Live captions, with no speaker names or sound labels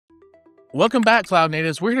Welcome back, Cloud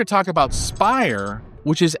Natives. We're here to talk about Spire,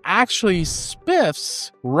 which is actually SPIFFE's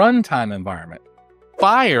runtime environment.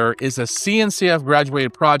 Spire is a CNCF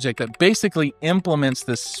graduated project that basically implements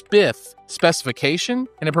the SPIFFE specification,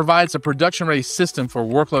 and it provides a production-ready system for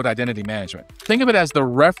workload identity management. Think of it as the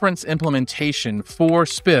reference implementation for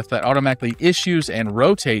SPIFFE that automatically issues and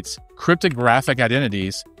rotates cryptographic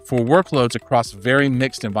identities for workloads across very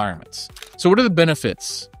mixed environments. So what are the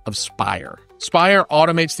benefits of Spire? Spire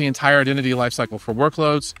automates the entire identity lifecycle for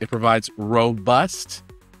workloads. It provides robust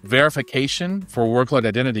verification for workload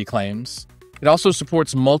identity claims. It also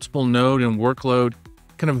supports multiple node and workload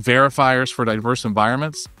kind of verifiers for diverse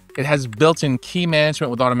environments. It has built-in key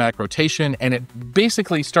management with automatic rotation, and it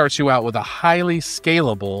basically starts you out with a highly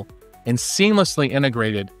scalable and seamlessly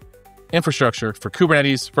integrated infrastructure for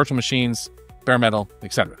Kubernetes, virtual machines, bare metal,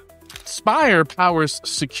 etc. Spire powers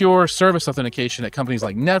secure service authentication at companies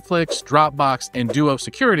like Netflix, Dropbox, and Duo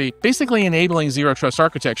Security, basically enabling zero-trust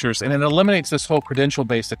architectures, and it eliminates this whole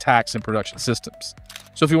credential-based attacks in production systems.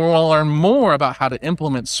 So if you want to learn more about how to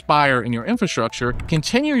implement Spire in your infrastructure,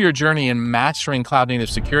 continue your journey in mastering cloud-native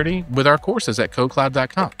security with our courses at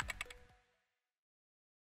KodeKloud.com.